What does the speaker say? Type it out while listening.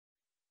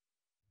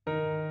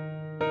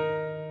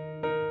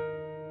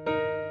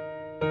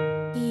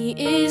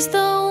He is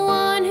the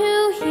one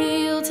who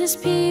healed his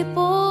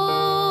people,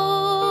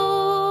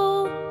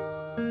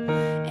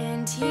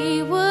 and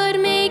he would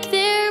make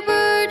their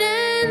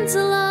burdens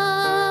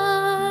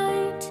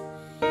light.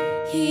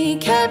 He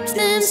kept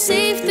them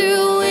safe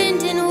through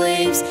wind and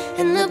waves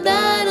and the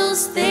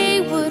battles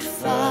they would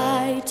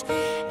fight,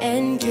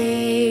 and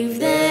gave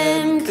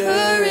them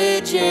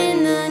courage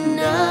in the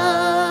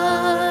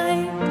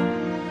night.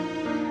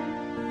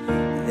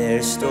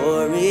 Their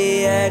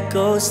story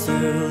echoes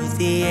through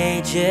the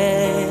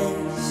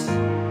ages,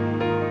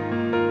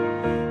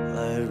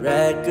 a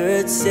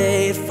record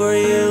safe for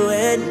you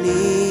and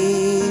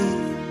me,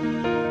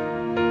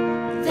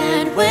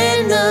 that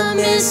when the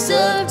mists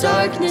of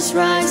darkness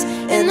rise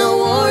and the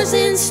wars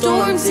and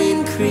storms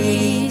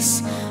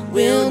increase,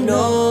 we'll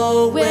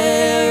know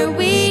where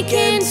we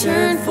can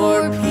turn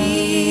for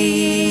peace.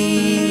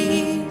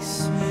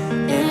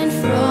 And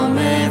from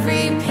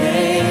every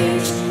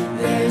page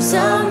there's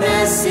a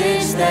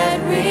message that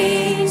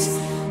rings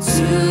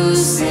to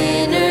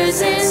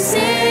sinners and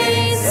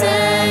saints,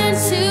 and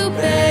to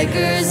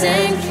beggars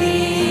and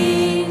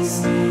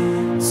kings,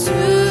 to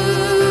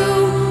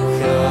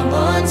come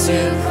unto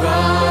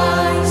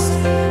Christ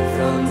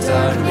from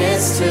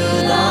darkness to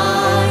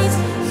light.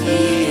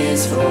 He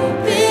is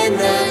hope in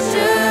the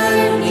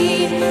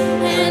journey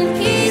and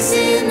peace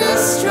in the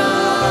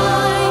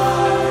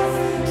strife.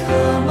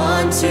 Come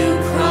unto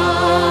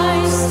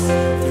Christ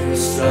through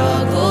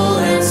struggle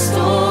and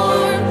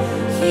storm.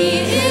 He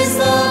is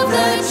love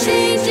that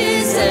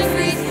changes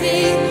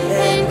everything,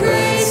 and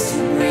grace to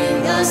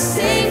bring us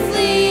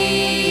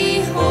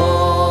safely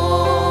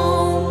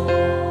home.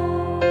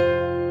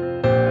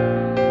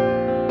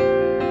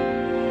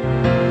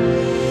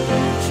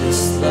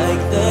 just like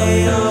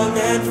the young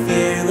and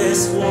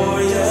fearless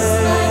warrior.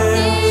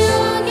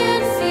 Come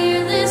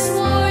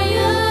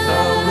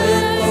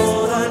with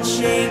bold,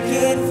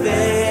 unshaken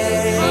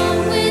faith.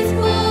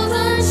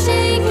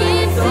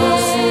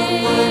 Those who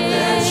put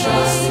their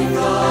trust in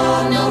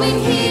God, knowing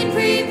He'd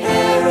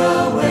prepare a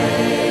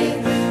way,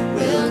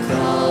 will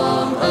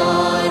come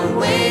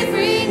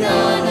unwavering,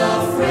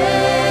 unafraid.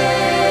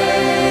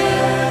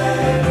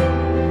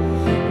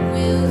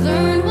 We'll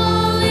learn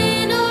while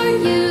in our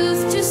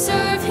youth to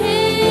serve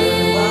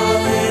Him.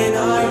 while in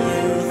our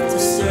youth to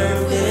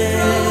serve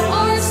Him.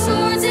 Our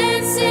swords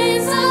and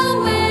sins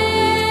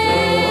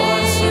away,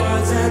 Our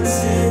swords and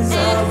sins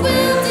and away.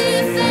 we'll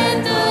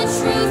defend the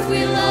truth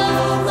we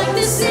love, like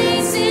the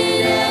saints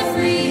in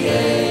every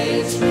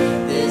age.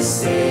 This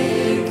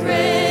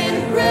sacred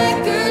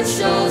record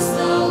shows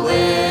the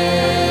way,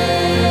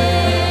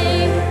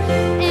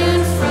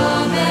 and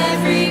from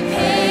every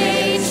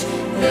page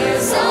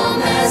there's a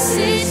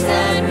message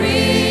that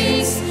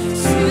rings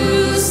to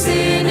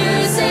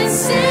sinners and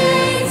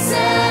saints,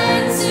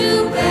 and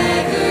to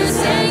beggars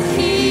and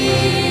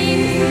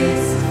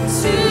kings,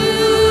 to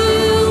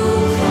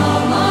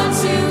come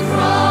unto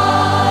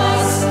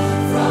Christ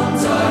from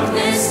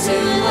darkness to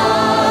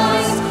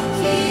light.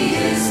 He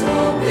is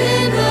hope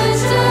in the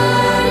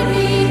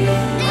journey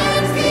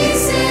and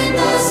peace in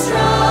the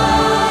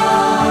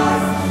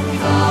strife.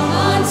 Come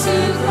unto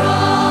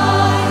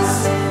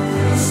Christ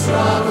through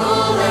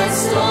struggle and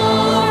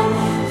storm.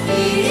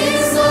 He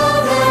is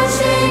love that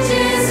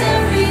changes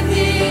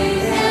everything,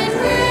 and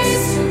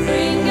grace to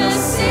bring us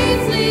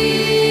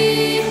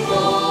safely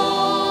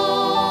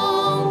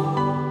home.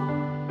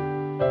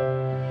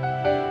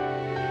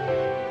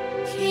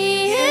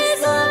 He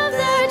is love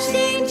that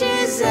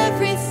changes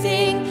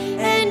everything,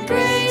 and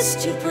grace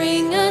to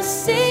bring